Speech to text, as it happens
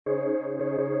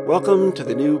Welcome to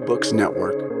the New Books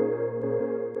Network.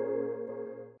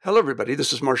 Hello, everybody.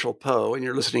 This is Marshall Poe, and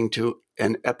you're listening to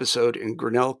an episode in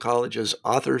Grinnell College's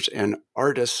Authors and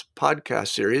Artists podcast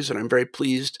series. And I'm very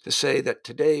pleased to say that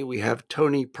today we have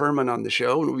Tony Perman on the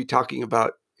show, and we'll be talking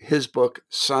about his book,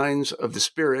 Signs of the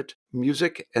Spirit,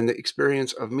 Music and the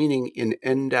Experience of Meaning in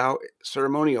Ndau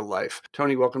Ceremonial Life.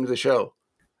 Tony, welcome to the show.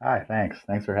 Hi, thanks.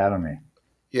 Thanks for having me.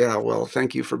 Yeah, well,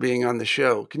 thank you for being on the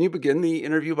show. Can you begin the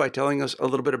interview by telling us a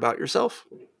little bit about yourself?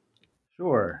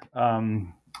 Sure.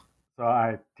 So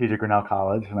I teach at Grinnell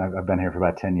College, and I've been here for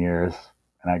about 10 years.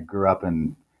 And I grew up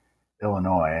in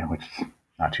Illinois, which is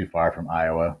not too far from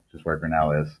Iowa, which is where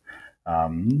Grinnell is.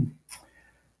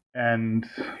 And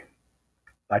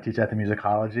I teach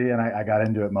ethnomusicology, and I got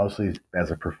into it mostly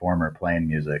as a performer playing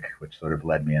music, which sort of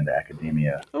led me into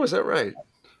academia. Oh, is that right?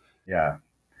 Yeah.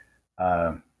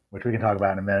 Which we can talk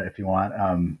about in a minute if you want.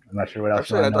 I'm not sure what else.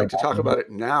 Actually, I'd like to talk about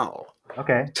it now.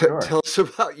 Okay, sure. Tell us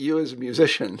about you as a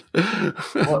musician.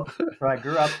 Well, so I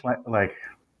grew up like,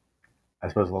 I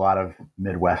suppose a lot of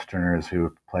Midwesterners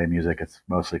who play music, it's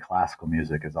mostly classical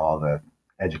music, is all the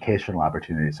educational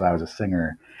opportunities. So I was a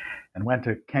singer and went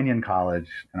to Kenyon College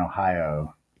in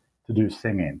Ohio to do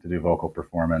singing, to do vocal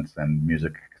performance and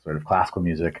music, sort of classical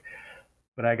music.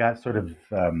 But I got sort of,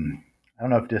 I don't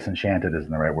know if disenchanted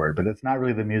isn't the right word, but it's not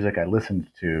really the music I listened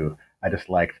to. I just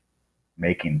liked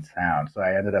making sound. So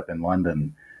I ended up in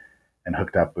London and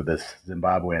hooked up with this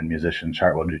Zimbabwean musician,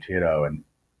 Chartwell Ndutiro, and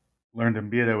learned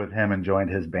mbira with him and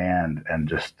joined his band and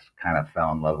just kind of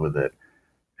fell in love with it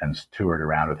and toured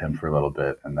around with him for a little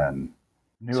bit. And then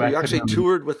knew so you actually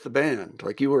toured with the band,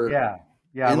 like you were in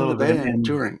the band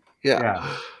touring.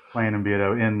 Yeah, playing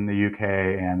mbira in the UK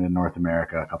and in North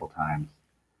America a couple times.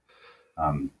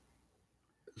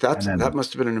 That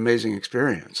must have been an amazing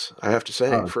experience, I have to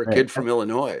say, for a kid from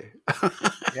Illinois.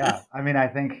 Yeah, I mean, I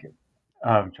think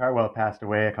Chartwell passed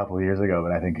away a couple of years ago,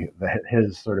 but I think that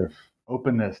his sort of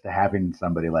openness to having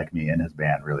somebody like me in his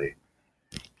band really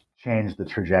changed the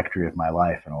trajectory of my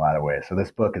life in a lot of ways. So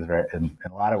this book is very, in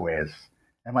a lot of ways,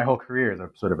 and my whole career is a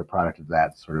sort of a product of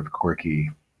that sort of quirky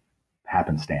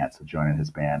happenstance of joining his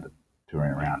band and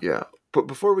touring around. Yeah, but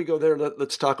before we go there,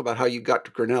 let's talk about how you got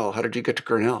to Grinnell. How did you get to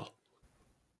Grinnell?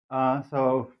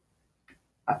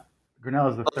 Grinnell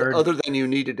is the third. Other than you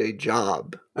needed a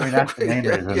job. I mean, that's the main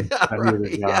reason. I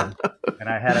needed a job. Yeah. And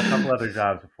I had a couple other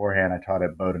jobs beforehand. I taught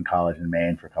at Bowdoin College in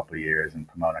Maine for a couple of years and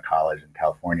Pomona College in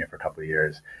California for a couple of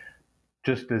years,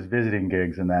 just as visiting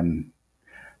gigs, and then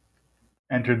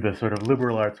entered the sort of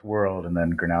liberal arts world. And then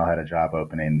Grinnell had a job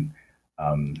opening,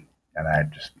 and I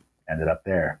just ended up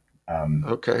there.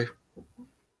 Okay.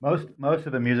 Most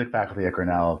of the music faculty at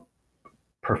Grinnell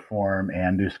perform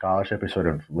and do scholarship. We sort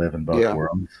of live in both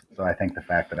worlds. So I think the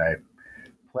fact that I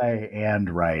play and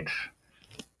write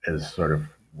is sort of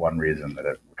one reason that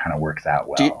it kind of works out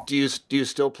well. Do you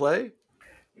still play?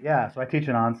 Yeah, so I teach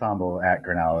an ensemble at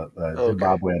Grinnell, the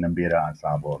Zimbabwean mbira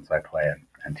ensemble, and so I play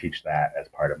and teach that as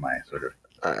part of my sort of.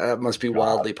 That must be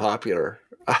wildly popular.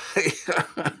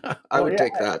 I would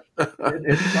take that.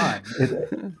 It's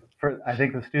fun. I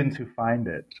think the students who find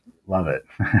it love it,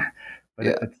 but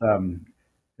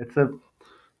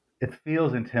it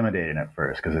feels intimidating at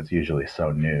first because it's usually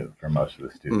so new for most of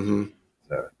the students. Mm-hmm.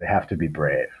 So they have to be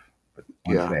brave. But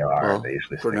once they are, they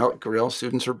usually Grinnell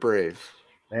students are brave.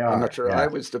 They are. I'm not sure I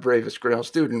was the bravest Grinnell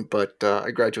student, but I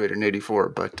graduated in '84,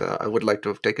 but I would like to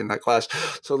have taken that class.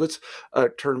 So let's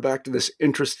turn back to this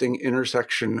interesting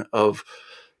intersection of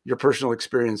your personal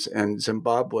experience and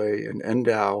Zimbabwe and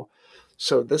Ndau.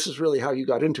 So this is really how you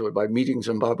got into it, by meeting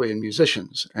Zimbabwean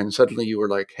musicians. And suddenly you were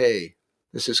like, hey,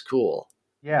 this is cool.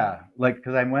 Yeah,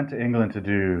 because I went to England to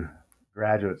do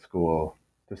graduate school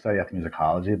to study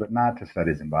ethnomusicology, but not to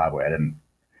study Zimbabwe.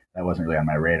 That wasn't really on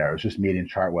my radar. I was just meeting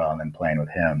Chartwell and then playing with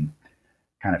him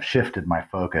kind of shifted my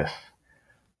focus.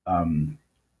 But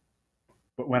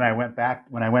when I went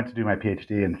to do my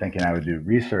PhD and thinking I would do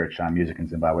research on music in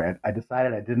Zimbabwe, I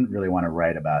decided I didn't really want to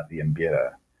write about the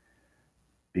mbira,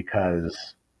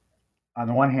 because on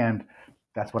the one hand,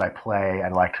 that's what I play.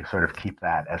 I'd like to sort of keep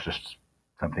that as just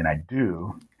something I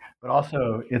do, but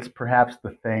also it's perhaps the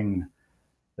thing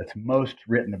that's most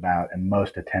written about and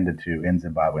most attended to in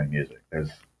Zimbabwean music.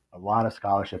 There's a lot of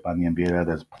scholarship on the mbira.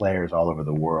 There's players all over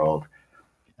the world,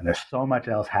 and there's so much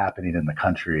else happening in the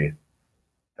country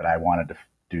that I wanted to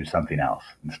do something else,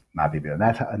 not the mbira.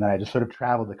 And then I just sort of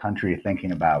traveled the country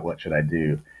thinking about what should I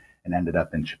do, and ended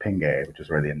up in Chipinge, which is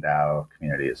where the Ndau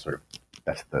community is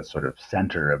that's the sort of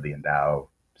center of the Ndau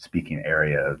speaking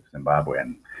area of Zimbabwe,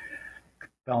 and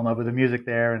fell in love with the music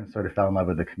there and sort of fell in love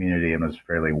with the community and was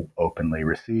fairly openly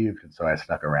received. And so I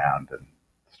stuck around, and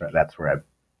that's where I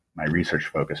my research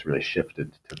focus really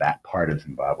shifted to that part of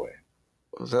Zimbabwe.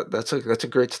 Well, that's a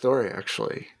great story,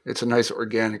 actually. It's a nice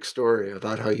organic story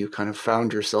about how you kind of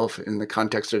found yourself in the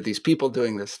context of these people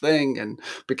doing this thing and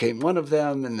became one of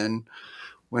them, and then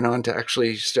went on to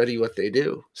actually study what they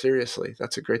do. Seriously,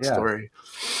 that's a great Yeah, story.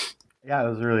 yeah, it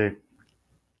was really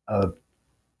a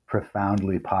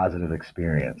profoundly positive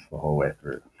experience the whole way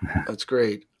through. That's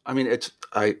great. I mean,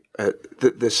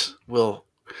 this will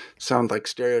sound like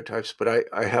stereotypes, but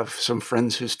I have some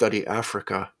friends who study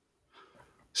Africa,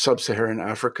 sub-Saharan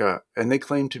Africa, and they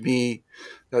claim to me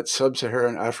that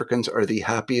sub-Saharan Africans are the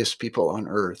happiest people on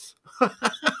earth.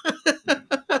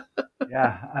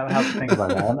 Yeah, I would have to think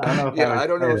about that. I don't know if I Yeah, would I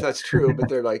don't say know if that's true, but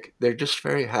that. they're just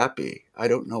very happy. I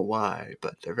don't know why,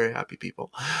 but they're very happy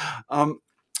people. Um,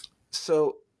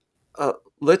 so uh,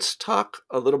 let's talk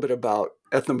a little bit about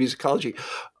ethnomusicology.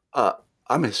 Uh,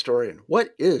 I'm a historian. What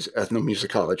is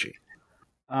ethnomusicology?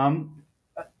 um,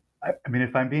 I mean,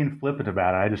 if I'm being flippant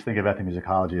about it, I just think of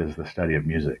ethnomusicology as the study of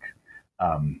music.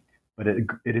 Um, but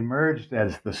it emerged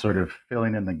as the sort of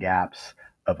filling in the gaps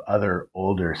of other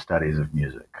older studies of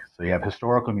music. So you have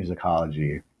historical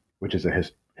musicology, which is a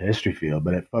history field,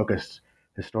 but it focused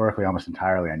historically almost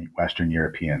entirely on Western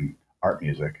European art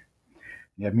music.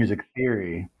 You have music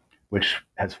theory, which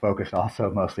has focused also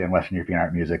mostly on Western European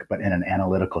art music, but in an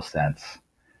analytical sense,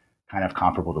 kind of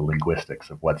comparable to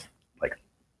linguistics of what's like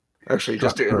Actually,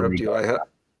 just to interrupt structurally you, going on.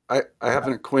 I have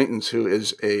an acquaintance who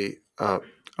is a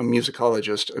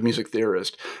musicologist, a music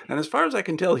theorist, and as far as I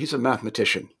can tell, he's a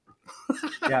mathematician.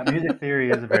 Yeah, music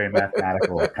theory is a very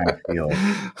mathematical kind of field.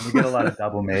 And we get a lot of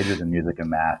double majors in music and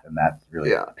math, and that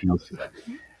really Yeah, appeals to them.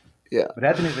 yeah. But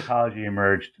ethnomusicology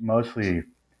emerged mostly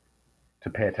to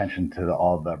pay attention to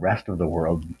all the rest of the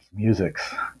world's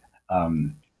musics.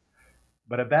 Um,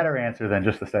 but a better answer than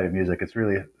just the study of music, it's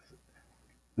really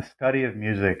the study of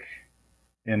music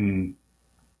in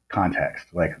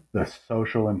context, like the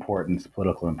social importance,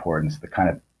 political importance, the kind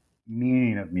of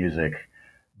meaning of music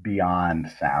beyond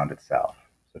sound itself.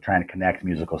 So trying to connect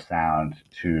musical sound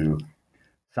to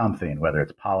something, whether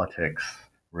it's politics,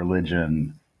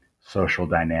 religion, social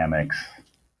dynamics.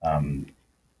 Um,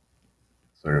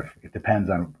 Sort of, it depends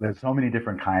on. There's so many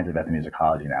different kinds of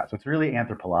ethnomusicology now, so it's really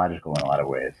anthropological in a lot of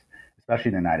ways. Especially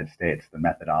in the United States, the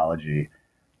methodology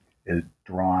is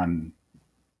drawn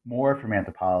more from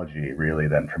anthropology, really,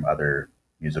 than from other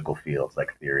musical fields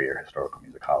like theory or historical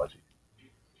musicology.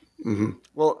 Mm-hmm.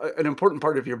 Well, an important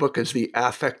part of your book is the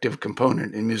affective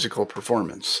component in musical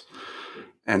performance.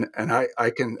 And I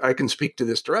can speak to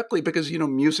this directly because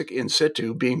music in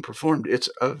situ being performed, it's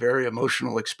a very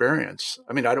emotional experience.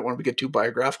 I mean, I don't want to get too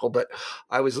biographical, but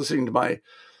I was listening to my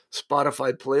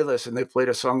Spotify playlist and they played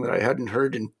a song that I hadn't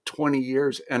heard in 20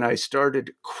 years and I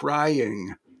started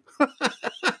crying.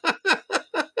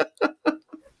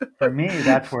 For me,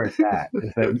 that's where it's at.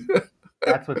 Is that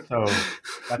that's what's so.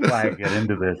 That's why I get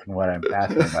into this and what I'm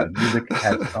fascinated about. Music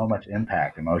has so much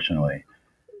impact emotionally,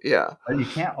 Yeah, but you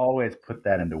can't always put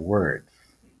that into words.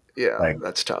 yeah, Like,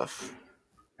 that's tough.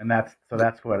 and that's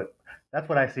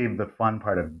what I see the fun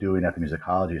part of doing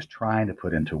ethnomusicology is trying to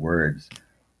put into words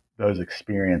those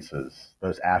experiences,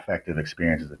 those affective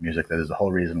experiences of music. That is the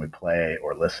whole reason we play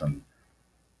or listen.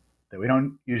 That we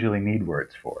don't usually need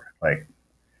words for. Like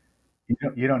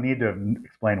you don't need to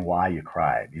explain why you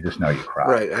cried. You just know you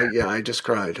cried. Right. I just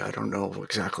cried. I don't know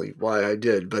exactly why I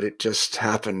did, but it just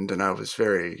happened and I was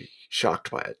very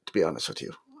shocked by it, to be honest with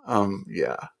you.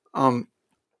 Yeah. Um,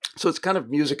 so it's kind of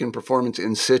music and performance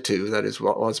in situ, that is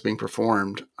while it's being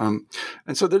performed. And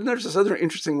so then there's this other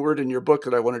interesting word in your book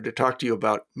that I wanted to talk to you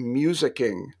about,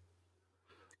 musicking,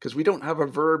 because we don't have a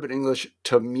verb in English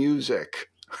to music.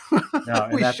 No,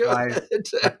 and We that's should.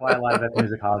 why a lot of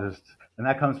ethnomusicologists, and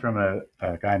that comes from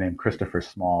a guy named Christopher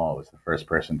Small, was the first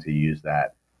person to use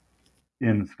that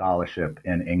in scholarship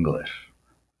in English.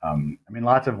 I mean,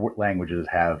 lots of languages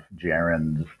have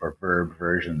gerunds or verb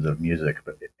versions of music,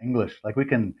 but English, like we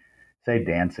can say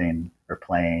dancing or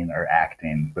playing or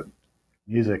acting, but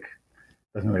music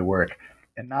doesn't really work.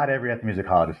 And not every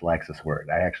ethnomusicologist likes this word.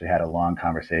 I actually had a long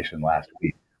conversation last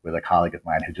week with a colleague of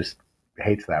mine who just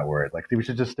hates that word. Like, we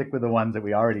should just stick with the ones that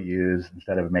we already use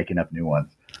instead of making up new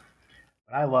ones.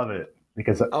 But I love it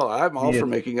because to Oh, I'm all me, for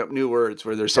it's, making up new words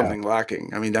where there's yeah, something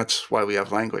lacking. I mean, that's why we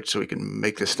have language, so we can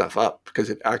make this stuff up because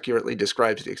it accurately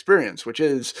describes the experience, which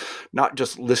is not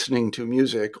just listening to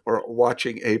music or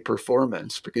watching a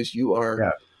performance because you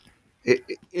are yeah.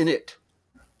 in it.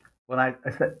 When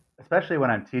especially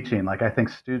when I'm teaching, like I think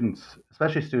students,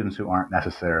 especially students who aren't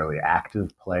necessarily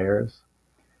active players,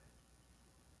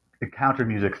 encounter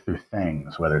music through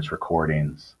things, whether it's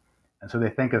recordings, and so they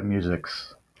think of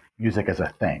music as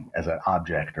a thing, as an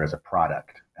object, or as a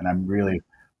product. And I really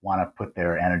want to put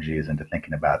their energies into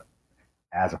thinking about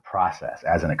as a process,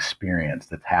 as an experience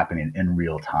that's happening in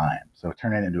real time. So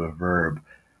turning it into a verb,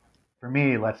 for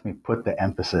me, lets me put the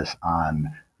emphasis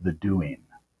on the doing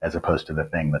as opposed to the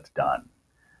thing that's done.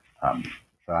 Um,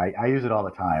 so I use it all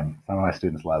the time. Some of my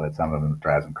students love it. Some of them it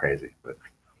drives them crazy. But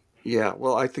Yeah,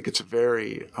 well, I think it's a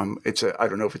very, I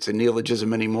don't know if it's a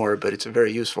neologism anymore, but it's a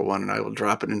very useful one, and I will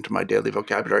drop it into my daily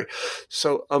vocabulary.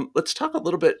 So let's talk a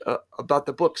little bit about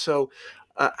the book. So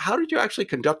how did you actually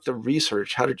conduct the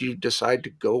research? How did you decide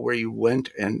to go where you went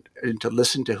and to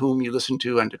listen to whom you listened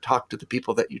to and to talk to the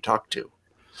people that you talked to?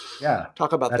 yeah,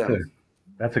 Talk about that's a them.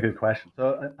 that's a good question.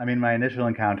 So I mean, my initial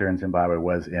encounter in Zimbabwe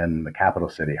was in the capital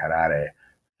city, Harare,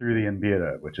 through the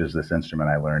mbira, which is this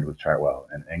instrument I learned with Chartwell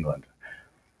in England.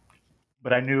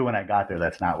 But I knew when I got there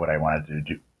that's not what I wanted to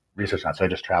do research on. So I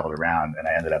just traveled around, and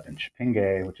I ended up in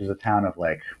Chipinge, which is a town of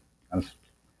like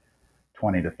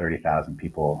 20 to 30,000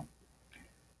 people.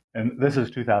 And this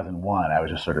is 2001. I was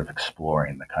just sort of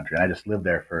exploring the country, and I just lived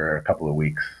there for a couple of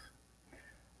weeks.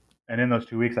 And in those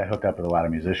 2 weeks, I hooked up with a lot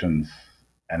of musicians,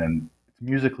 and then it's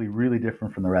musically really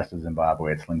different from the rest of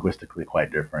Zimbabwe. It's linguistically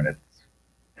quite different. It's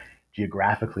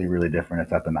geographically really different.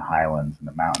 It's up in the highlands and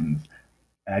the mountains,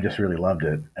 and I just really loved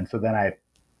it. And so then I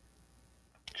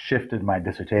shifted my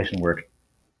dissertation work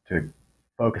to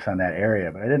focus on that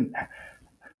area, but I didn't.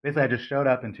 Basically, I just showed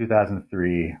up in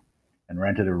 2003 and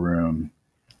rented a room,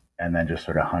 and then just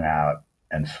sort of hung out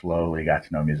and slowly got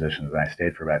to know musicians. And I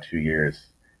stayed for about 2 years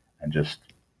and just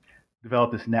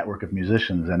developed this network of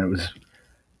musicians. And it was,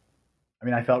 I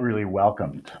mean, I felt really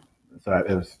welcomed. So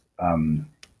it was, I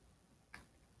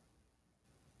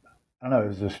don't know, it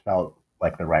was just felt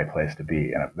like the right place to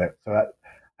be. And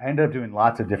I ended up doing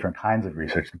lots of different kinds of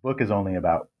research. The book is only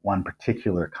about one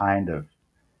particular kind of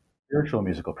spiritual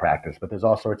musical practice, but there's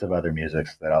all sorts of other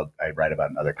musics that I write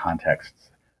about in other contexts.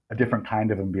 A different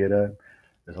kind of mbira.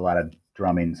 There's a lot of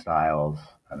drumming styles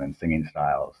and then singing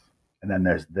styles. And then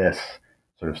there's this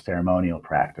sort of ceremonial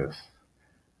practice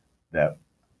that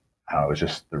was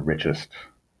just the richest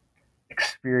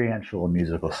experiential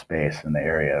musical space in the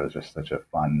area. It was just such a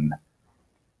fun,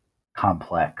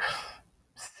 complex,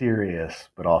 serious,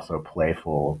 but also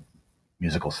playful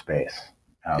musical space.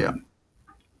 Yeah.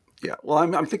 Yeah. Well,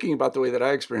 I'm thinking about the way that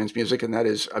I experience music, and that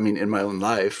is, I mean, in my own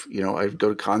life, I go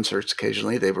to concerts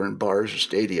occasionally. They were in bars or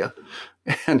stadia.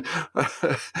 And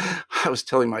I was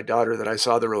telling my daughter that I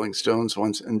saw the Rolling Stones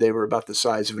once, and they were about the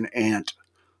size of an ant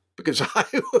because I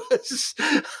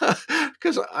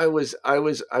was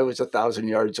 1,000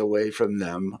 yards away from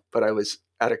them, but I was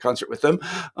at a concert with them,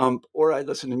 or I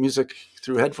listened to music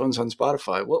through headphones on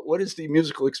Spotify. What is the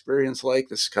musical experience like?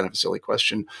 This is kind of a silly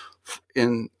question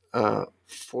in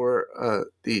for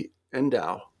the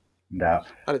Ndau. Ndau.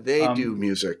 How do they do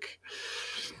music?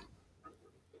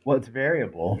 Well, it's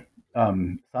variable.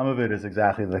 Some of it is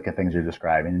exactly like the things you're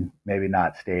describing. Maybe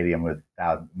not stadium with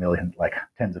millions, like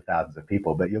tens of thousands of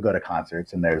people, but you'll go to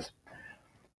concerts and there's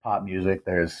pop music,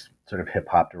 there's sort of hip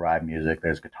hop derived music,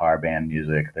 there's guitar band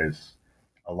music, there's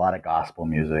a lot of gospel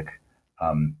music.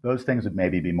 Those things would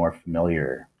maybe be more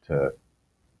familiar to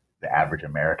the average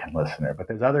American listener, but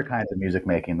there's other kinds of music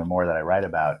making, the more that I write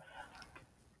about,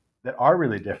 that are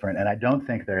really different. And I don't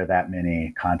think there are that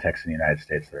many contexts in the United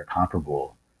States that are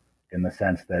comparable in the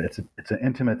sense that it's an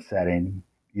intimate setting,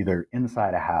 either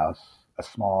inside a house, a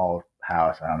small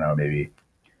house, I don't know, maybe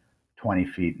 20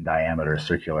 feet in diameter,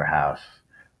 circular house,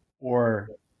 or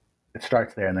it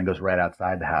starts there and then goes right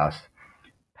outside the house,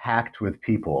 packed with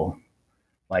people.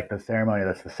 Like the ceremony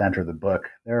that's the center of the book,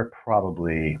 there are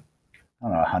probably, I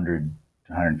don't know, 100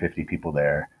 to 150 people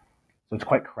there. So it's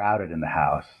quite crowded in the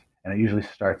house, and it usually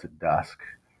starts at dusk.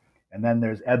 And then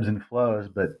there's ebbs and flows,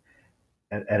 but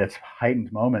at its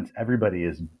heightened moments, everybody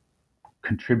is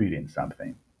contributing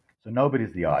something. So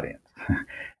nobody's the audience.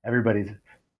 everybody's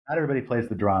Not everybody plays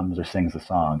the drums or sings the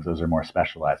songs. Those are more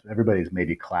specialized. But everybody's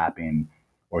maybe clapping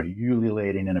or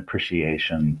ululating in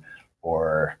appreciation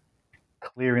or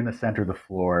clearing the center of the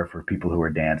floor for people who are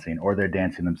dancing, or they're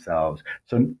dancing themselves.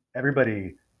 So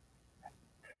everybody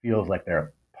feels like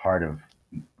they're part of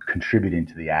contributing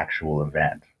to the actual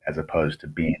event as opposed to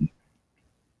being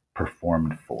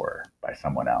performed for by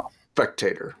someone else.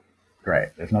 Spectator. Right.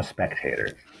 There's no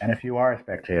spectators. And if you are a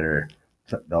spectator,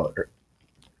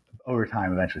 over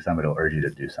time, eventually somebody will urge you to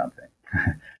do something.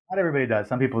 Not everybody does.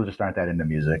 Some people just aren't that into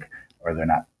music, or they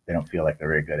don't feel like they're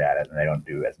very good at it, and they don't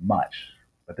do as much.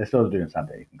 But they're still doing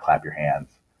something. You can clap your hands,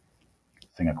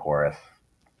 sing a chorus,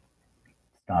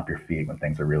 stomp your feet when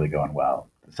things are really going well,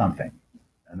 something.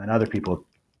 And then other people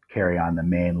carry on the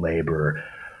main labor,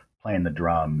 playing the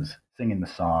drums singing the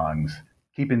songs,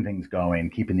 keeping things going,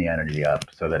 keeping the energy up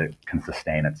so that it can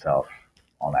sustain itself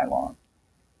all night long.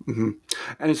 Mm-hmm.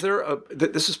 And is there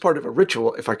this is part of a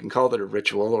ritual, if I can call it a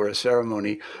ritual or a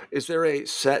ceremony, is there a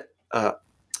set,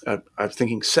 I'm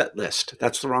thinking set list,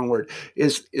 that's the wrong word.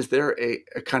 Is there a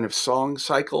kind of song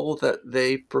cycle that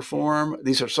they perform?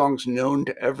 These are songs known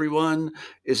to everyone.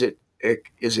 Is it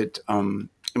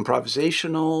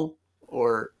improvisational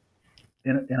or?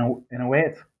 In a way,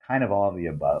 it's kind of all of the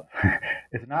above.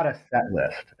 It's not a set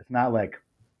list. It's not like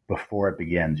before it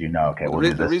begins, okay, Well, we'll do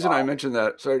the this reason I song. mentioned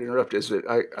that, sorry to interrupt, is that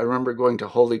I remember going to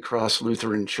Holy Cross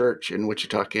Lutheran Church in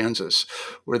Wichita, Kansas,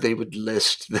 where they would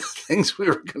list the things we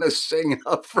were going to sing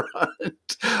up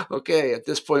front. Okay, at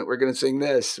this point, we're going to sing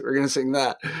this, we're going to sing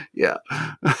that. Yeah.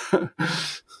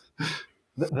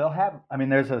 They'll have,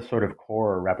 there's a sort of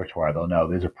core repertoire. They'll know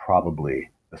these are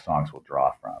probably the songs we'll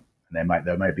draw from. And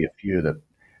there might be a few that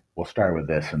will start with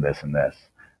this and this and this.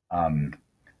 Um,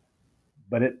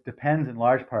 but it depends in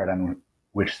large part on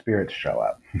which spirits show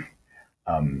up.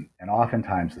 And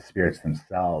oftentimes the spirits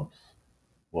themselves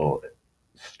will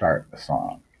start the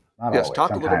song. Not Yes, always.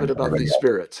 talk a little bit Sometimes about everybody these else.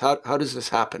 spirits. How does this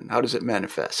happen? How does it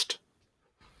manifest?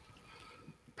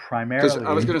 Because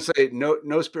I was Primarily, going to say,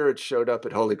 no spirits showed up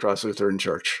at Holy Cross Lutheran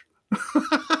Church.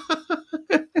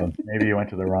 well, maybe you went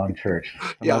to the wrong church.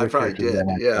 Some Yeah, I other probably churches they did.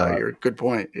 might show Yeah, up. you're good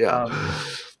point. Yeah.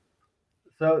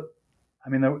 So,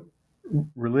 the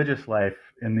religious life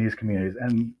in these communities,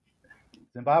 and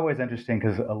Zimbabwe is interesting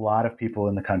because a lot of people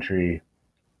in the country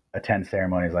attend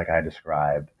ceremonies like I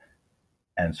described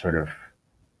and sort of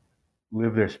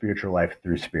live their spiritual life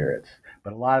through spirits.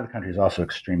 But a lot of the country is also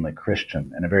extremely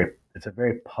Christian and it's a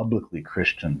very publicly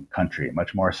Christian country,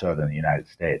 much more so than the United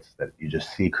States, that you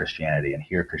just see Christianity and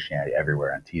hear Christianity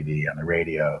everywhere on TV, on the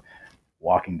radio,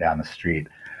 walking down the street.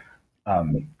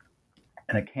 And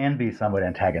it can be somewhat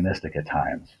antagonistic at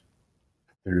times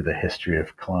through the history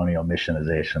of colonial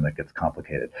missionization that gets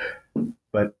complicated.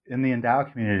 But in the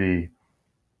Ndau community,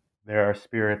 there are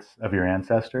spirits of your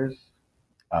ancestors,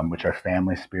 which are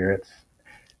family spirits.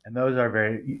 And those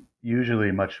are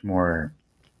usually much more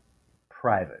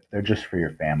private. They're just for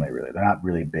your family, really. They're not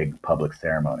really big public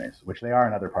ceremonies, which they are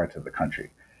in other parts of the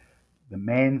country. The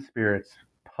main spirits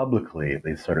publicly,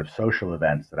 these sort of social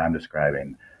events that I'm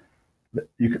describing,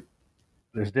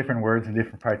 there's different words in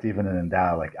different parts, even in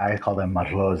Ndau. Like I call them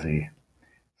madlozi.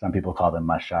 Some people call them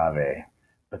mashave.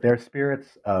 But they're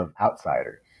spirits of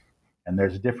outsiders. And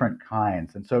there's different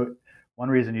kinds. And so one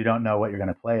reason you don't know what you're going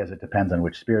to play is it depends on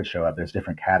which spirits show up. There's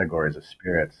different categories of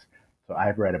spirits. So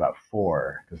I've read about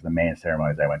 4, because the main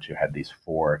ceremonies I went to had these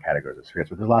 4 categories of spirits,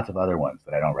 but there's lots of other ones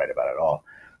that I don't write about at all.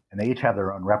 And they each have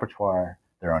their own repertoire,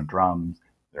 their own drums,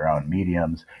 their own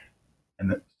mediums.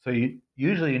 So you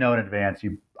usually in advance,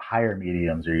 you hire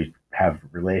mediums or you have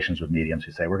relations with mediums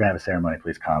who say, we're going to have a ceremony,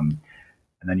 please come.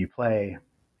 And then you play,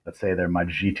 let's say they're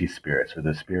Majiti spirits, or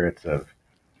the spirits of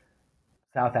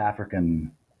South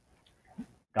African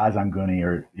Gazanguni,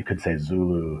 or you could say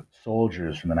Zulu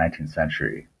soldiers from the 19th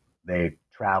century. They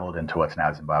traveled into what's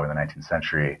now Zimbabwe in the 19th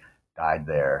century, died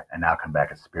there, and now come back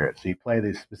as spirits. So you play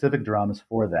these specific drums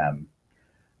for them,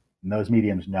 and those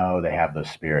mediums know they have those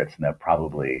spirits, and they'll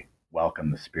probably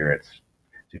welcome the spirits.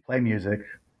 So you play music,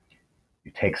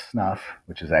 you take snuff,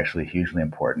 which is actually hugely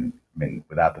important.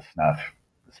 Without the snuff,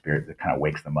 the spirit, it kind of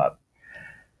wakes them up.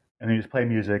 And then you just play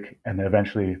music, and then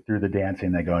eventually through the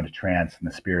dancing, they go into trance, and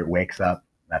the spirit wakes up.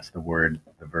 That's the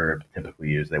verb typically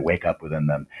used. They wake up within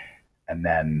them. And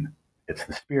then it's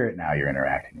the spirit now you're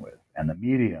interacting with. And the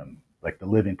medium, like the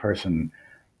living person,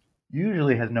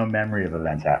 usually has no memory of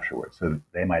events afterwards. So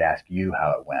they might ask you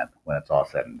how it went when it's all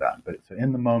said and done. But so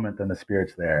in the moment, then the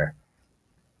spirit's there,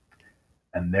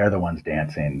 and they're the ones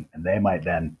dancing, and they might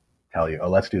then tell you, oh,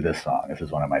 let's do this song. This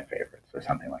is one of my favorites, or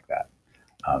something like that.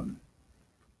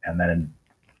 And then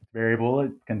it's variable.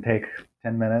 It can take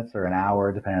 10 minutes or an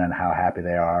hour, depending on how happy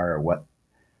they are or what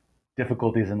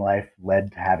difficulties in life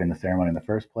led to having the ceremony in the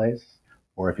first place.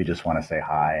 Or if you just want to say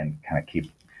hi and kind of keep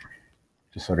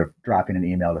just sort of dropping an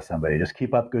email to somebody, just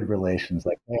keep up good relations.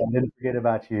 Like, hey, I didn't forget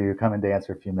about you. Come and dance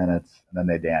for a few minutes. And then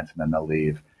they dance and then they'll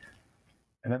leave.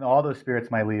 And then all those spirits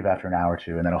might leave after an hour or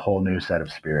two. And then a whole new set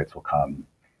of spirits will come.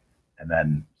 And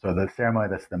then, so the ceremony,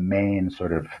 that's the main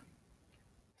sort of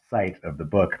site of the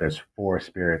book. There's 4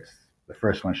 spirits. The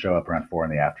first ones show up around 4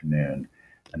 in the afternoon,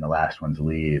 and the last ones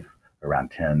leave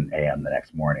around 10 a.m. the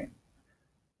next morning.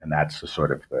 And that's the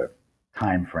sort of the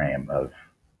time frame of,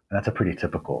 and that's a pretty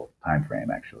typical time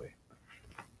frame, actually.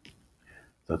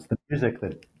 So it's the music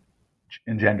that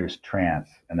engenders trance,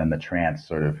 and then the trance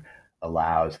sort of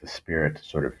allows the spirit to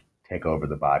sort of take over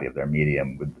the body of their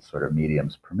medium with the sort of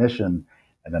medium's permission,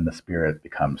 and then the spirit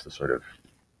becomes the sort of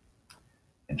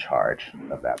in charge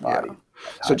of that Yeah. body.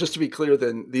 So just to be clear,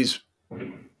 then these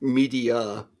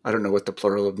media, I don't know what the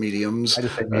plural of mediums I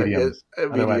just say is. mediums.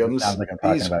 Otherwise, it sounds like I'm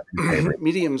talking These about newspapers.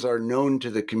 mediums are known to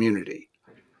the community.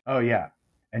 Oh yeah,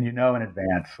 and you know in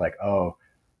advance, like, oh,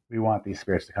 we want these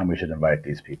spirits to come. We should invite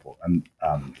these people. And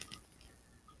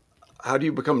how do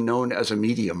you become known as a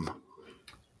medium?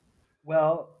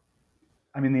 well,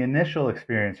 I mean, the initial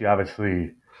experience, you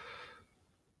obviously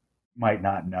might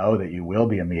not know that you will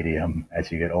be a medium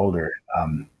as you get older.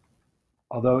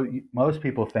 Although most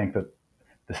people think that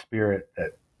the spirit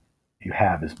that you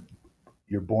have is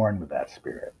you're born with that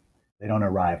spirit. They don't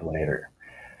arrive later.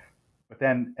 But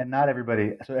then, and not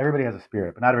everybody, so everybody has a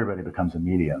spirit, but not everybody becomes a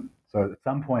medium. So at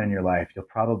some point in your life, you'll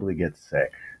probably get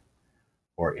sick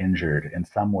or injured in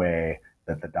some way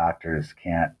that the doctors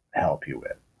can't help you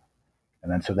with.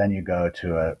 And then, so then you go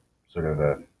to a sort of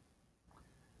an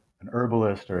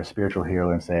herbalist or a spiritual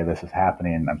healer and say, this is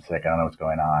happening. I'm sick. I don't know what's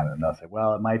going on. And they'll say,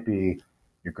 well, it might be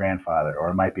your grandfather, or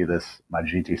it might be this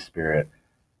Majiti spirit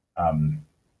um,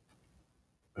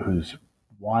 who's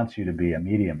wants you to be a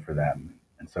medium for them.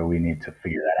 And so we need to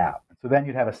figure that out. So then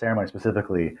you'd have a ceremony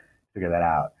specifically to figure that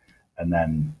out. And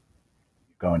then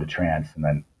go into trance, and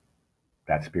then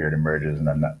that spirit emerges. And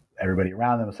then everybody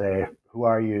around them will say, who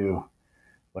are you?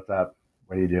 What's up?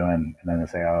 What are you doing? And then they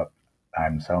say, oh,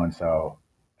 I'm so-and-so.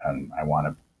 And I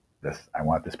want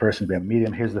this person to be a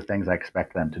medium. Here's the things I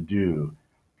expect them to do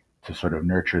to sort of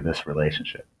nurture this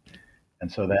relationship.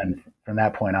 And so then from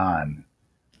that point on,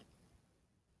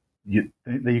 you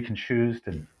can choose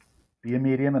to be a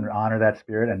medium and honor that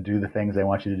spirit and do the things they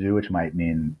want you to do, which might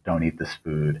mean don't eat this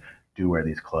food, do wear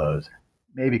these clothes,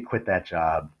 maybe quit that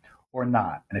job or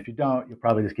not. And if you don't, you'll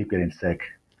probably just keep getting sick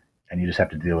and you just have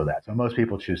to deal with that. So most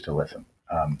people choose to listen.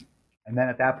 And then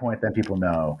at that point, then people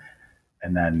know,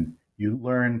 and then you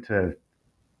learn to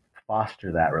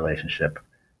foster that relationship.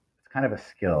 It's kind of a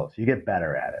skill, so you get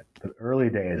better at it. The early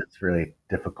days, it's really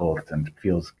difficult and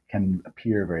can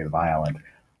appear very violent.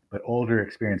 But older,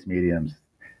 experienced mediums,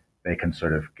 they can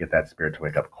sort of get that spirit to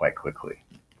wake up quite quickly.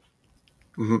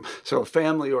 Mm-hmm. So a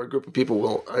family or a group of people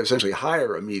will essentially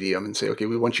hire a medium and say, okay,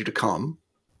 we want you to come.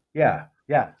 Yeah.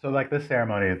 So like this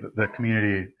ceremony, the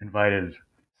community invited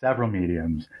several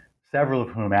mediums, several of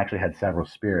whom actually had several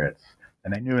spirits.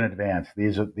 And they knew in advance,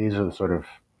 these are the sort of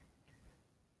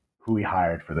who we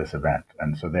hired for this event.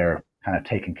 And so they're kind of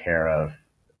taken care of.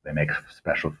 They make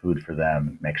special food for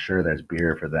them, make sure there's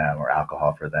beer for them or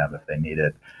alcohol for them if they need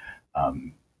it.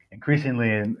 Increasingly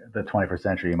in the 21st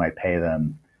century, you might pay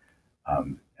them.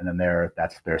 And then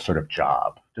that's their sort of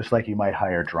job. Just like you might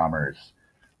hire drummers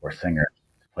or singers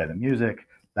to play the music,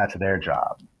 that's their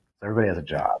job. So everybody has a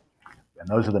job. And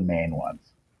those are the main ones.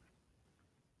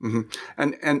 Mm-hmm.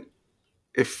 And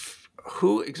if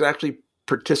who exactly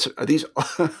are these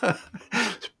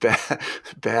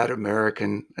bad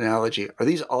American analogy? Are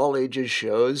these all ages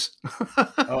shows?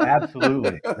 Oh,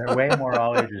 absolutely. They're way more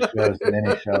all ages shows than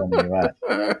any show in the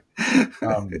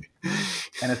U.S.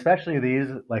 And especially these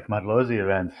like Madlozi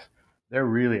events, they're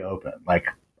really open. Like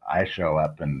I show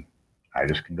up and I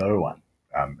just can go to one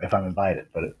if I'm invited.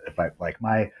 But if I like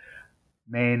my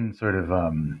main sort of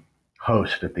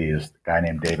host at these, a guy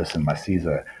named Davison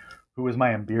Masiza, who was my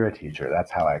Mbira teacher.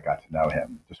 That's how I got to know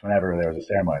him. Just whenever there was a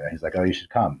ceremony, he's like, "Oh, you should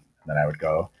come," and then I would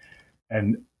go.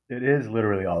 And it is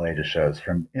literally all ages shows,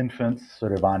 from infants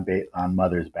sort of on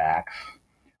mothers' backs,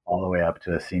 all the way up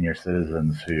to senior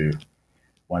citizens who,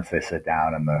 once they sit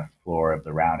down on the floor of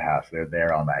the roundhouse, they're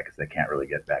there all night because they can't really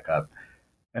get back up.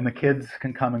 And the kids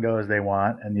can come and go as they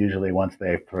want. And usually once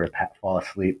they sort of fall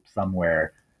asleep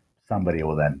somewhere, somebody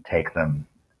will then take them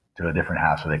to a different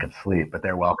house where they can sleep. But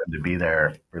they're welcome to be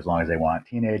there for as long as they want.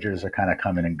 Teenagers are kind of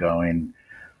coming and going,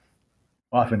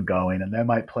 often going, and they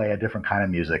might play a different kind of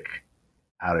music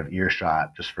out of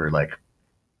earshot just for like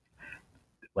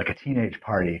a teenage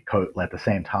party at the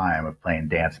same time of playing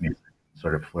dance music,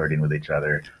 sort of flirting with each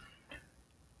other.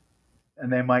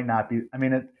 And they might not be, I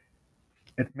mean,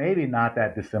 it's maybe not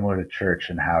that dissimilar to church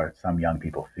and how some young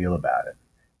people feel about it,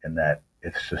 in that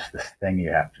it's just this thing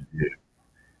you have to do.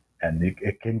 And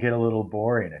it can get a little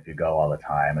boring if you go all the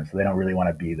time. And so they don't really want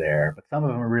to be there. But some of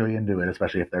them are really into it,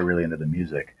 especially if they're really into the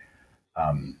music.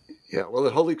 Yeah, well,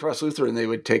 at Holy Cross Lutheran, they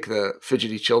would take the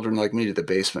fidgety children like me to the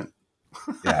basement.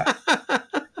 Yeah.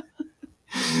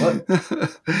 Well,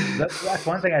 that's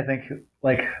one thing I think,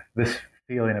 like this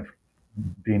feeling of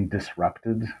being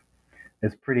disrupted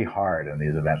is pretty hard in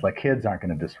these events. Like kids aren't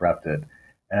going to disrupt it.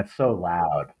 And it's so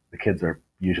loud. The kids are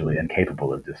usually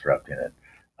incapable of disrupting it.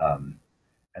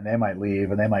 And they might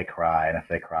leave and they might cry. And if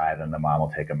they cry, then the mom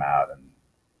will take them out and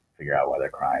figure out why they're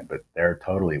crying, but they're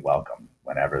totally welcome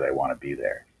whenever they want to be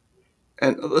there.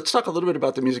 And let's talk a little bit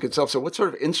about the music itself. So what sort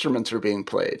of instruments are being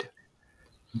played?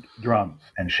 Drums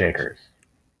and shakers.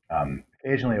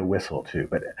 Occasionally a whistle too,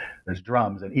 but there's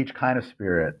drums, and each kind of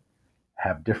spirit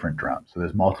have different drums. So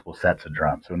there's multiple sets of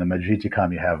drums. So when the Majiti come,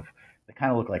 they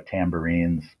kind of look like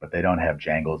tambourines, but they don't have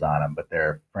jangles on them, but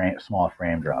they're small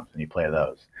frame drums, and you play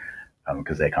those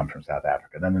because they come from South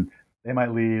Africa. Then they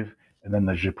might leave, and then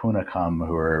the Jipuna come,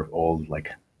 who are old,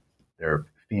 like they're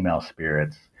female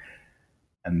spirits,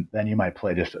 and then you might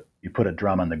play you put a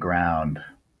drum on the ground.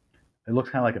 It looks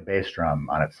kind of like a bass drum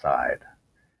on its side,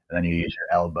 and then you use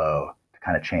your elbow to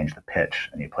kind of change the pitch,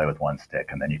 and you play with one stick,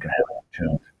 and then you can have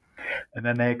tunes. And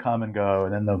then they come and go,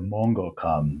 and then the Mongo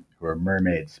come, who are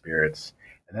mermaid spirits,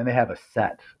 and then they have a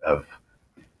set of,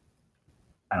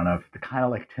 I don't know, kind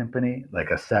of like timpani,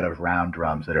 like a set of round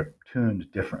drums that are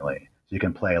tuned differently. So you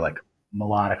can play like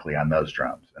melodically on those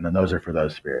drums, and then those are for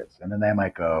those spirits. And then they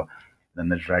might go, then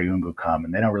the Drayungu come,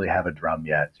 and they don't really have a drum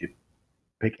yet. So you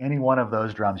pick any one of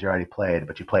those drums you already played,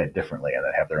 but you play it differently, and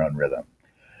they have their own rhythm.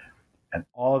 And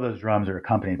all of those drums are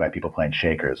accompanied by people playing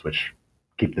shakers, which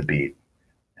keep the beat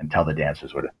and tell the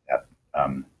dancers where to step.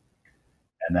 And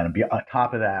then on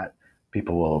top of that,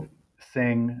 people will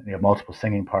sing. You have multiple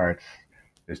singing parts.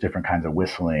 There's different kinds of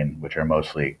whistling, which are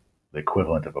mostly the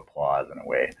equivalent of applause in a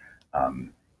way.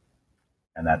 And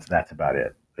that's about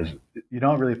it. You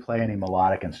don't really play any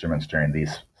melodic instruments during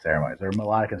these ceremonies. There are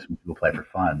melodic instruments people play for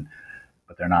fun,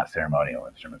 but they're not ceremonial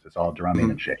instruments. It's all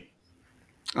drumming and shaking.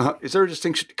 Is there a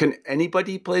distinction? Can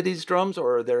anybody play these drums,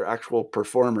 or are there actual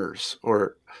performers,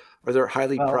 or are there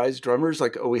highly prized drummers?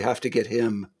 Like, oh, we have to get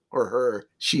him or her.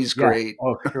 She's great.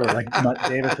 Oh, sure. Like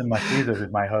Davison Matiza,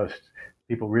 who's my host.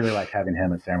 People really like having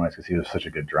him at ceremonies because he was such a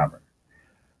good drummer.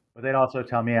 But they'd also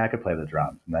tell me I could play the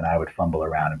drums, and then I would fumble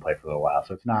around and play for a little while.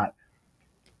 So it's not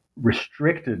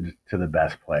restricted to the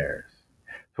best players.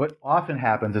 So what often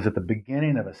happens is at the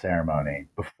beginning of a ceremony,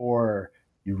 before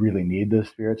you really need the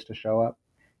spirits to show up,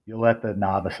 you'll let the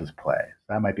novices play.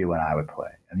 So that might be when I would play.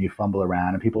 And you fumble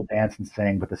around, and people dance and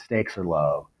sing, but the stakes are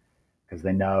low because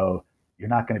they know you're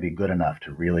not going to be good enough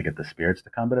to really get the spirits to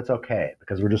come, but it's okay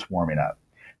because we're just warming up.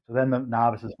 So then the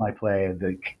novices might play,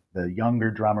 the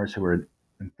younger drummers who are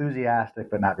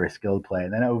enthusiastic but not very skilled play.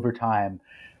 And then over time,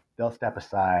 they'll step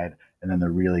aside, and then the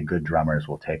really good drummers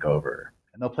will take over.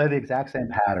 And they'll play the exact same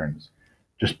patterns,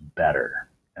 just better.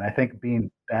 And I think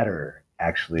being better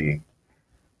actually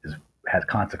has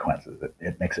consequences.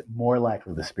 It makes it more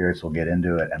likely the spirits will get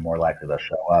into it, and more likely they'll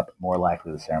show up, more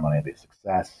likely the ceremony will be a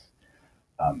success.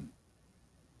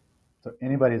 So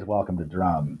anybody's welcome to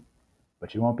drum,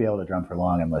 but you won't be able to drum for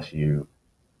long unless you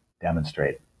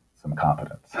demonstrate some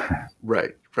competence.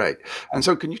 Right. And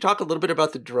so can you talk a little bit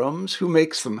about the drums? Who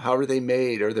makes them? How are they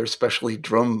made? Are there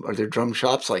drum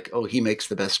shops like, oh, he makes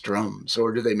the best drums?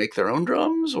 Or do they make their own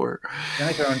drums? Or they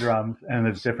make their own drums, and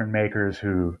there's different makers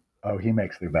who, he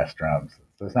makes the best drums.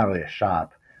 So it's not really a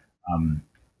shop. And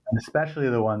especially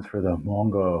the ones for the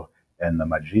Mongo and the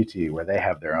Majiti, where they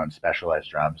have their own specialized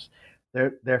drums.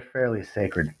 They're fairly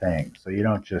sacred things. So you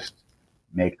don't just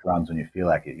make drums when you feel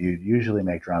like it. You usually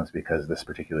make drums because this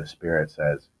particular spirit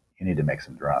says you need to make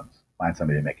some drums. Find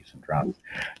somebody to make you some drums.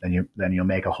 Then you'll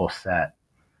make a whole set,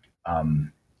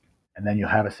 and then you'll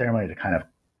have a ceremony to kind of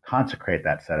consecrate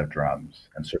that set of drums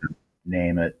and sort of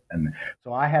name it. And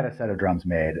so I had a set of drums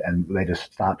made, and they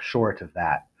just stopped short of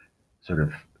that. Sort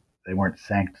of, they weren't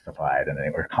sanctified and they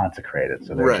were consecrated.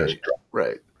 So they're just drums.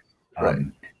 Right.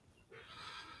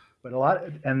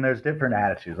 But and there's different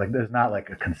attitudes. Like there's not like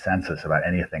a consensus about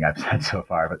anything I've said so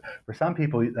far. But for some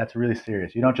people, that's really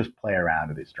serious. You don't just play around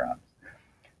with these drums.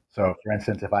 So, for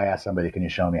instance, if I ask somebody, "Can you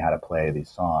show me how to play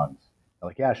these songs?" They're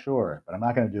like, "Yeah, sure," but I'm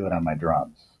not going to do it on my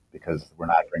drums because we're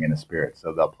not bringing the spirit.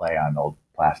 So they'll play on old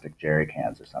plastic jerry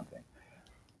cans or something.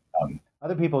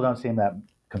 Other people don't seem that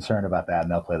concerned about that, and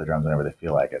they'll play the drums whenever they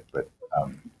feel like it. But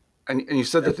and you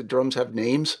said that the drums have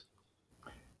names?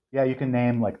 Yeah, you can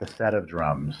name like the set of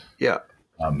drums. Yeah.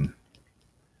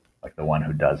 Like the one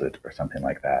who does it or something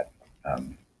like that.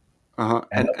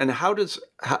 And how does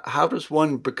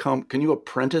one become? Can you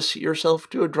apprentice yourself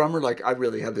to a drummer? Like, I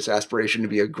really have this aspiration to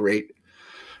be a great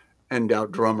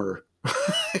Ndau drummer.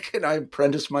 Can I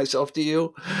apprentice myself to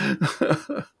you?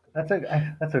 That's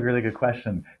a really good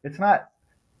question. It's not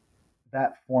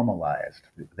that formalized,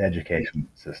 the education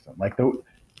system.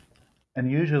 And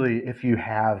usually, if you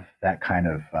have that kind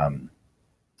of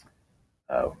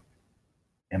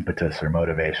impetus or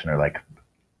motivation, or like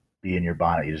be in your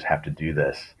bonnet, you just have to do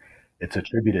this. It's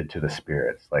attributed to the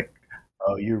spirits. Like,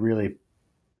 oh, you're really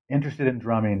interested in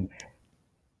drumming.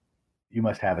 you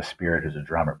must have a spirit as a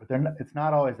drummer. But it's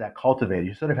not always that cultivated.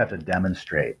 You sort of have to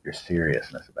demonstrate your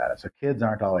seriousness about it. So kids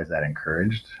aren't always that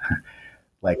encouraged.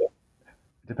 Like, it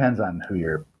depends on who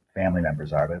your family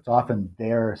members are, but it's often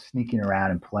they're sneaking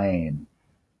around and playing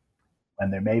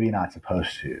when they're maybe not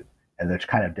supposed to. And that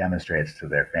kind of demonstrates to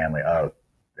their family, oh,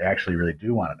 they actually really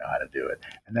do want to know how to do it.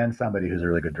 And then somebody who's a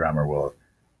really good drummer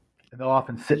they'll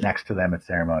often sit next to them at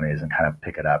ceremonies and kind of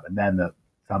pick it up. And then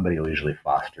somebody will usually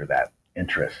foster that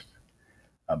interest.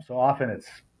 So often it's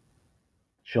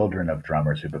children of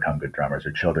drummers who become good drummers,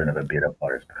 or children of Mbira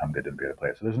players become good Mbira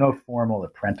players. So there's no formal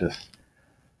apprentice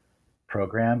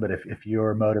program, but if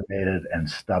you're motivated and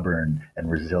stubborn and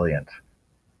resilient,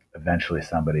 eventually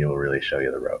somebody will really show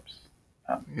you the ropes.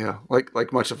 Yeah,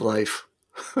 like much of life.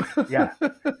 Yeah.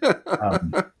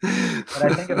 But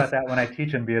I think about that when I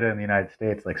teach Mbira in the United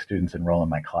States, like students enroll in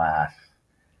my class,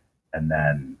 and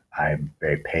then I'm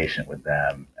very patient with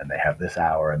them, and they have this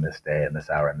hour and this day and this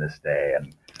hour and this day,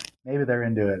 and maybe they're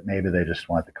into it, maybe they just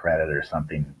want the credit or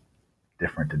something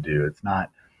different to do. It's not,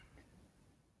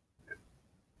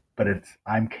 but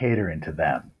I'm catering to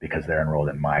them because they're enrolled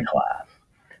in my class.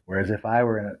 Whereas if I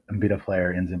were an Mbira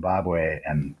player in Zimbabwe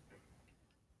and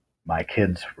my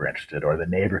kids were interested or the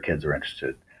neighbor kids were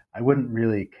interested, I wouldn't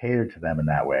really cater to them in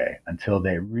that way until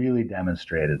they really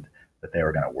demonstrated that they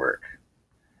were going to work.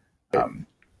 And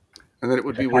then it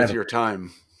would be worth your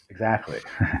time. Exactly.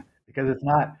 Because it's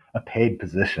not a paid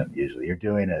position usually. You're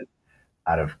doing it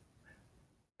out of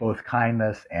both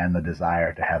kindness and the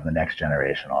desire to have the next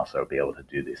generation also be able to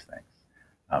do these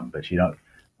things. But you don't,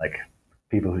 like,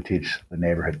 people who teach the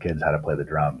neighborhood kids how to play the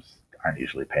drums aren't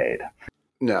usually paid.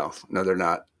 No, they're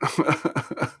not.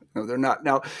 No, they're not.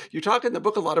 Now, you talk in the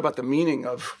book a lot about the meaning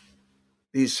of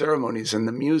these ceremonies and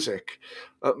the music.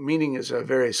 Meaning is a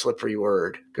very slippery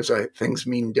word because things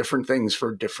mean different things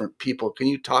for different people. Can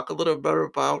you talk a little bit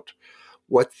about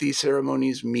what these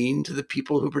ceremonies mean to the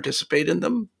people who participate in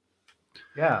them?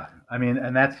 Yeah, I mean,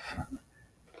 and that's,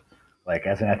 like,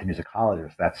 as an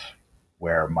ethnomusicologist, that's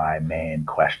where my main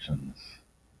questions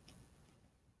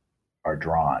are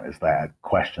drawn, is that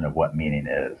question of what meaning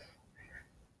is,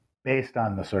 based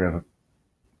on the sort of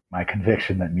my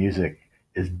conviction that music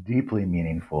is deeply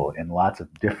meaningful in lots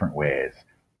of different ways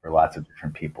for lots of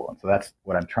different people. And so that's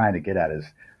what I'm trying to get at, is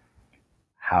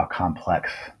how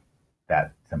complex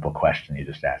that simple question you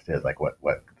just asked is, like what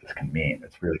this can mean.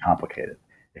 It's really complicated.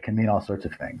 It can mean all sorts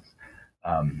of things.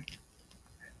 I don't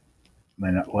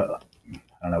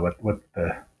know what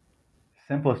the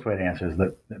simplest way to answer is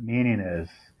that the meaning is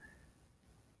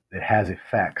it has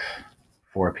effects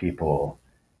for people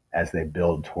as they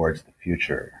build towards the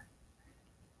future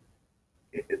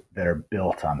that are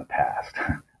built on the past.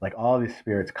 Like, all these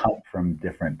spirits come from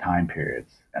different time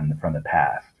periods and from the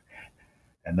past.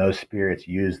 And those spirits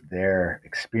use their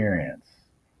experience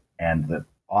and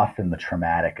often the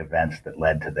traumatic events that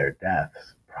led to their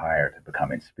deaths prior to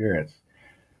becoming spirits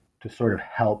to sort of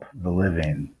help the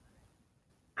living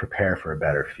prepare for a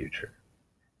better future.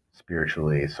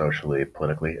 Spiritually, socially,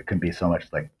 politically. It can be so much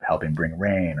like helping bring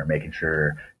rain or making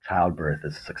sure childbirth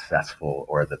is successful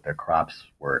or that their crops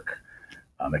work.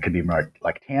 It can be more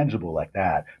like tangible like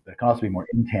that, but it can also be more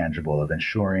intangible of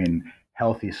ensuring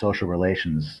healthy social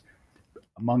relations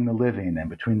among the living and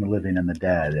between the living and the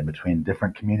dead and between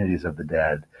different communities of the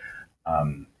dead,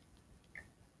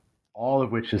 all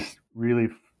of which is really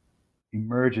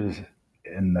emerges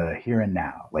in the here and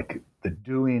now, like the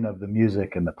doing of the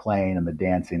music and the playing and the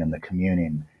dancing and the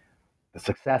communing. The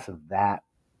success of that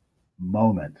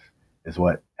moment is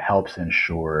what helps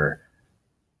ensure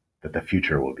that the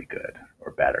future will be good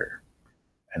or better,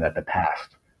 and that the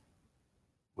past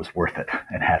was worth it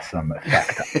and has some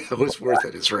effect. It was worth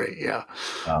it. It's right. Yeah.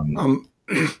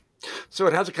 So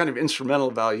it has a kind of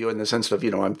instrumental value in the sense of,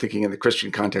 I'm thinking in the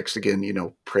Christian context again,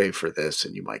 pray for this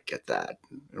and you might get that.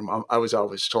 I was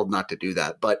always told not to do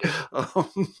that, but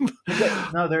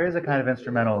no, there is a kind of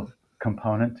instrumental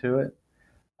component to it.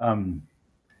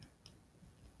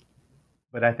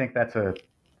 But I think that's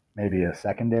maybe a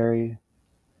secondary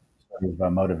sort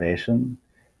of motivation.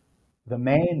 The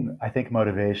main, I think,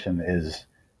 motivation is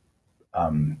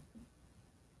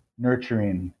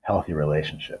nurturing healthy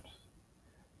relationships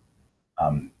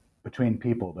between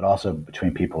people, but also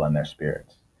between people and their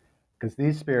spirits. Because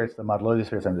these spirits, the Madlodi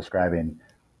spirits I'm describing,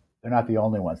 they're not the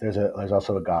only ones. There's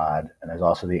also a god, and there's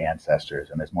also the ancestors,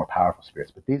 and there's more powerful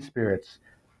spirits. But these spirits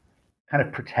kind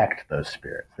of protect those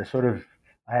spirits. They're sort of,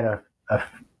 I had a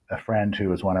friend who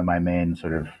was one of my main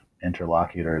sort of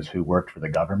interlocutors who worked for the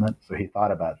government. So he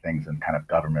thought about things in kind of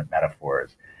government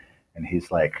metaphors. And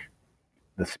he's like,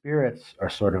 the spirits are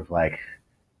sort of like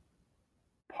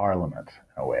parliament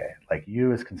in a way. Like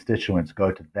you as constituents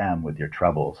go to them with your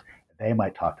troubles. They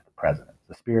might talk to the president.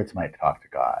 The spirits might talk to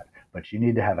God. But you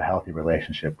need to have a healthy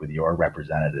relationship with your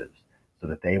representatives so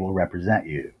that they will represent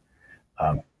you.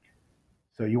 Um,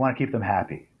 so you want to keep them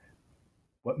happy.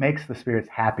 What makes the spirits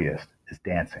happiest is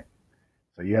dancing.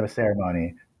 So you have a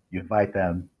ceremony, you invite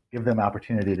them, give them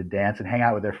opportunity to dance and hang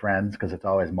out with their friends because it's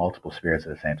always multiple spirits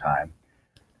at the same time.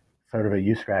 Sort of a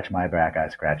you scratch my back, I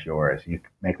scratch yours. You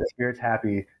make the spirits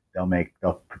happy,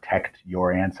 they'll protect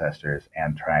your ancestors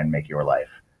and try and make your life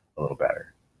a little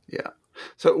better. Yeah.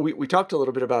 So we talked a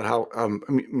little bit about how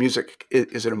music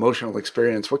is an emotional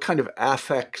experience. What kind of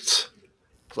affects,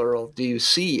 plural, do you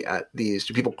see at these?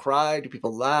 Do people cry? Do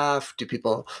people laugh?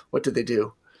 What do they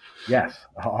do? Yes,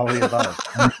 all the above.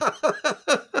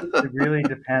 It really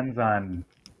depends on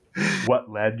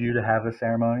what led you to have a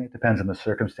ceremony. It depends on the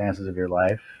circumstances of your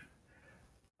life.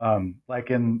 Like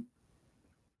in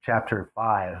chapter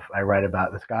 5, I write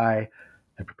about this guy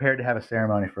who prepared to have a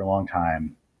ceremony for a long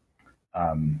time.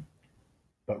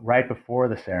 But right before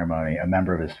the ceremony, a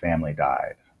member of his family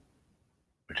died,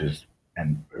 which is a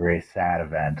very sad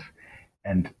event.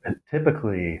 And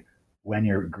typically, when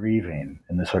you're grieving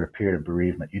in this sort of period of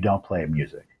bereavement, you don't play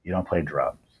music, you don't play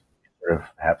drums, you sort of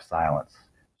have silence,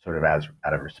 sort of as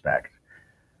out of respect.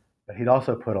 But he'd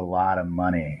also put a lot of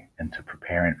money into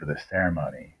preparing for this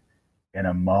ceremony in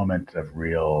a moment of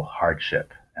real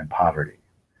hardship and poverty.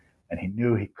 And he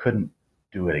knew he couldn't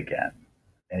do it again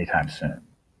anytime soon.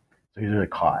 So he was really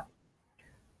caught.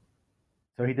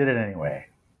 So he did it anyway.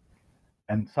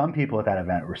 And some people at that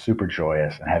event were super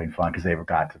joyous and having fun because they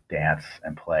got to dance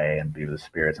and play and be with the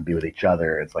spirits and be with each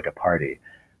other. It's like a party.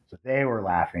 So they were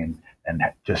laughing and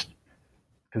just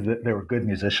because there were good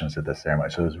musicians at this ceremony.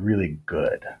 So it was really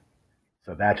good.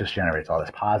 So that just generates all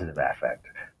this positive affect.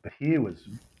 But he was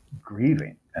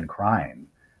grieving and crying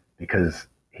because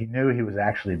he knew he was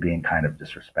actually being kind of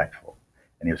disrespectful.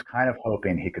 And he was kind of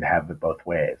hoping he could have it both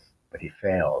ways, but he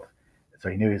failed. So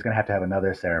he knew he was going to have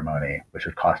another ceremony, which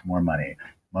would cost more money,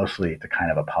 mostly to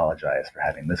kind of apologize for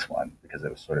having this one because it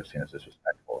was sort of seen as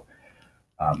disrespectful.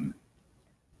 And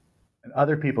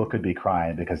other people could be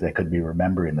crying because they could be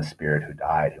remembering the spirit who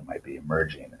died, who might be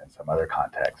emerging in some other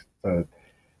context. So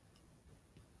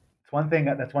it's one thing.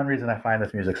 That's one reason I find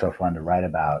this music so fun to write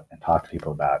about and talk to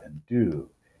people about and do,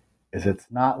 is it's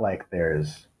not like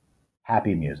there's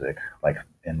happy music, like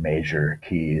in major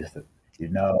keys that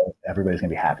everybody's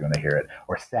going to be happy when they hear it,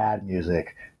 or sad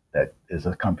music that is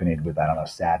accompanied with, I don't know,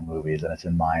 sad movies and it's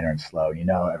in minor and slow.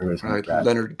 Everybody's going to be sad.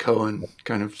 Leonard Cohen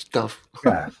kind of stuff.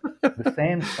 Yeah. The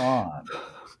same song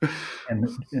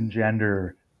can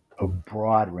engender a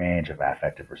broad range of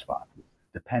affective responses,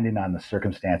 depending on the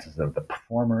circumstances of the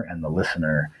performer and the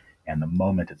listener and the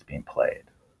moment it's being played.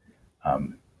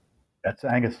 I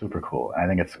think it's super cool. I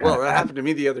think it's that happened to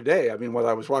me the other day. I mean, while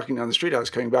I was walking down the street, I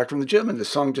was coming back from the gym, and the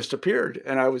song just appeared,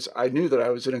 and I knew that I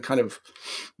was in a kind of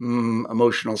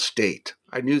emotional state.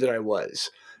 I knew that I was,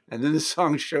 and then the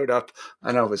song showed up,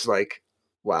 and I was like,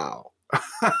 "Wow!"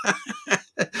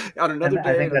 On another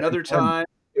day, at another time,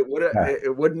 it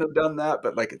wouldn't have done that,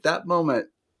 but like at that moment,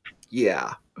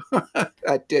 yeah,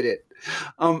 I did it.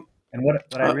 And what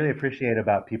I really appreciate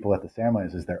about people at the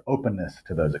ceremonies is their openness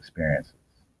to those experiences.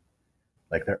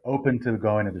 Like they're open to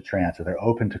going into trance, or they're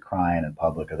open to crying in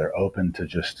public, or they're open to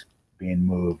just being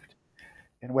moved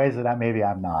in ways that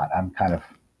I'm not. I'm kind of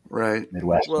right.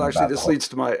 Midwestern. Well, actually, this leads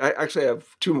to I actually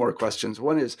have two more questions.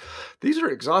 One is, these are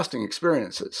exhausting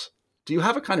experiences. Do you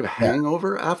have a kind of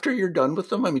hangover after you're done with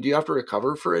them? I mean, do you have to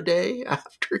recover for a day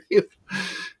after you?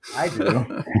 I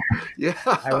do. Yeah.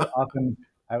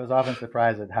 I was often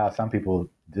surprised at how some people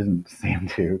didn't seem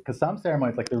to, because some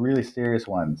ceremonies, like the really serious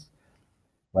ones,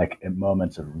 like in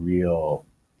moments of real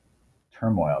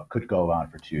turmoil, could go on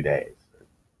for 2 days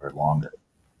or longer.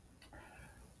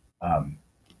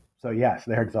 So yes,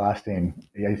 they're exhausting.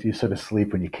 You sort of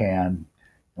sleep when you can.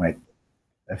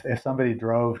 If somebody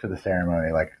drove to the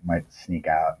ceremony, like might sneak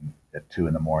out at 2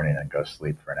 a.m. and go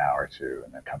sleep for an hour or two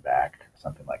and then come back,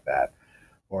 something like that.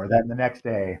 Or then the next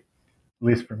day, at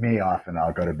least for me, often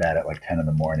I'll go to bed at like 10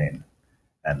 a.m.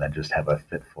 and then just have a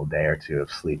fitful day or two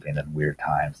of sleeping at weird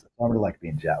times. It's sort of like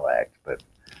being jet lagged, but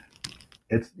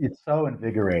it's so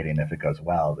invigorating if it goes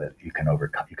well that you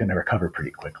can recover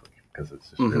pretty quickly because it's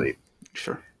just really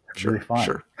really fun.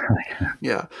 Sure.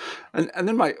 Yeah, and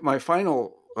then my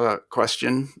final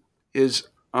question is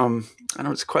I don't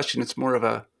know it's a question. It's more of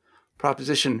a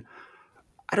proposition.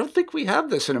 I don't think we have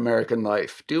this in American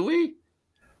life, do we?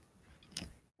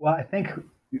 Well, I think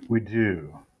we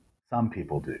do. Some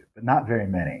people do, but not very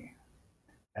many.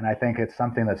 And I think it's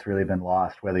something that's really been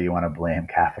lost, whether you want to blame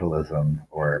capitalism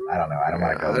or I don't know. I don't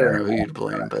want to go I don't there. know who you'd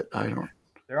blame, but I don't.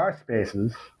 There are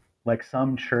spaces, like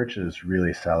some churches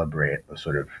really celebrate the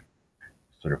sort of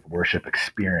worship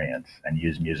experience and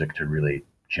use music to really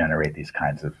generate these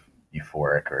kinds of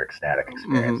euphoric or ecstatic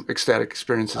experiences. Ecstatic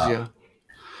experiences, yeah.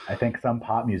 I think some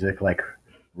pop music, like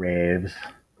raves,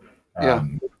 Yeah,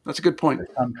 um, that's a good point.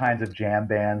 there's some kinds of jam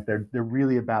bands. They're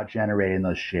really about generating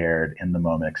those shared in the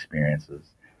moment experiences.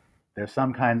 There's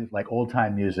some kinds of like old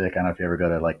time music. I don't know if you ever go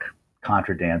to like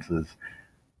contra dances.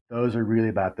 Those are really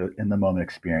about the in the moment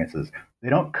experiences. They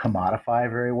don't commodify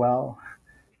very well,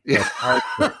 so Yeah. it's hard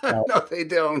to sell. No, they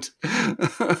don't.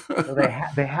 So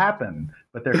they happen,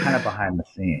 but they're kind of behind the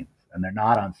scenes, and they're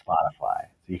not on Spotify.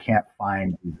 So you can't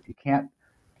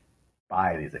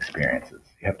buy these experiences.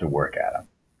 You have to work at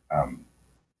them.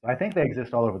 So I think they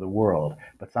exist all over the world,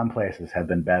 but some places have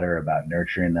been better about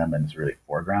nurturing them and really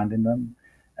foregrounding them,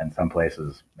 and some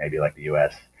places, maybe like the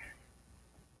U.S.,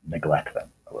 neglect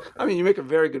them a little I bit. mean, you make a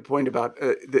very good point about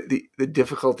the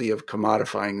difficulty of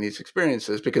commodifying these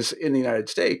experiences, because in the United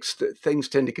States, things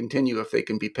tend to continue if they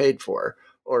can be paid for,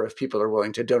 or if people are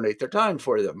willing to donate their time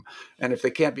for them. And if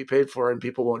they can't be paid for and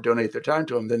people won't donate their time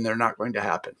to them, then they're not going to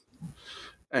happen.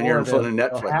 And you're Or in front of they'll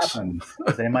Netflix. happen,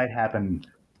 but they might happen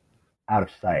out of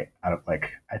sight. Out of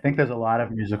like, I think there's a lot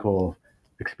of musical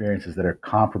experiences that are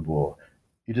comparable.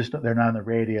 They're not on the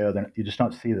radio. You just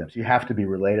don't see them. So you have to be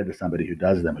related to somebody who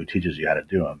does them, who teaches you how to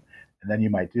do them, and then you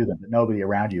might do them, but nobody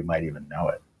around you might even know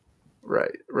it.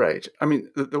 Right, right. I mean,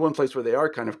 the one place where they are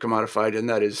kind of commodified, and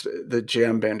that is the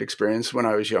jam band experience. When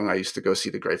I was young, I used to go see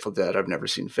the Grateful Dead. I've never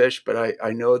seen Fish, but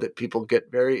I know that people get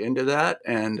very into that.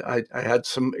 And I had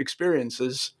some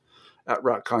experiences at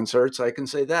rock concerts. I can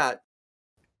say that.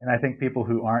 And I think people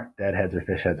who aren't deadheads or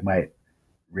fish heads might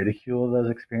ridicule those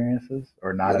experiences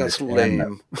or not Yeah, that's understand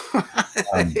them. lame.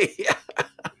 Um, Yeah,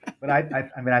 but I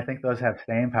mean, I think those have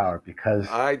staying power because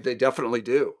they definitely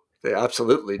do. They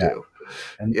absolutely yeah, do.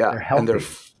 and Yeah, they're and healthy.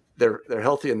 they're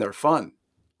healthy and they're fun.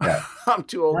 Yeah, I'm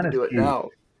too old fun to is do it key. now.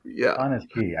 Yeah, Fun is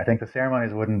key. I think the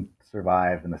ceremonies wouldn't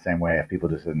survive in the same way if people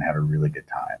just didn't have a really good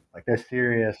time. Like they're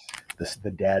serious.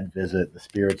 The dead visit. The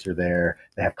spirits are there.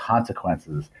 They have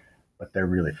consequences, but they're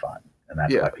really fun, and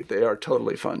that's yeah, why people. they are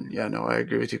totally fun. Yeah, no, I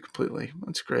agree with you completely.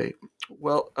 That's great.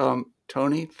 Well,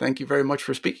 Tony, thank you very much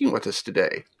for speaking with us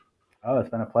today. Oh, it's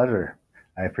been a pleasure.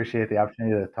 I appreciate the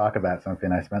opportunity to talk about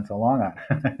something I spent so long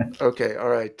on. Okay, all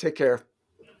right, take care.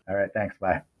 All right, thanks.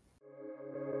 Bye.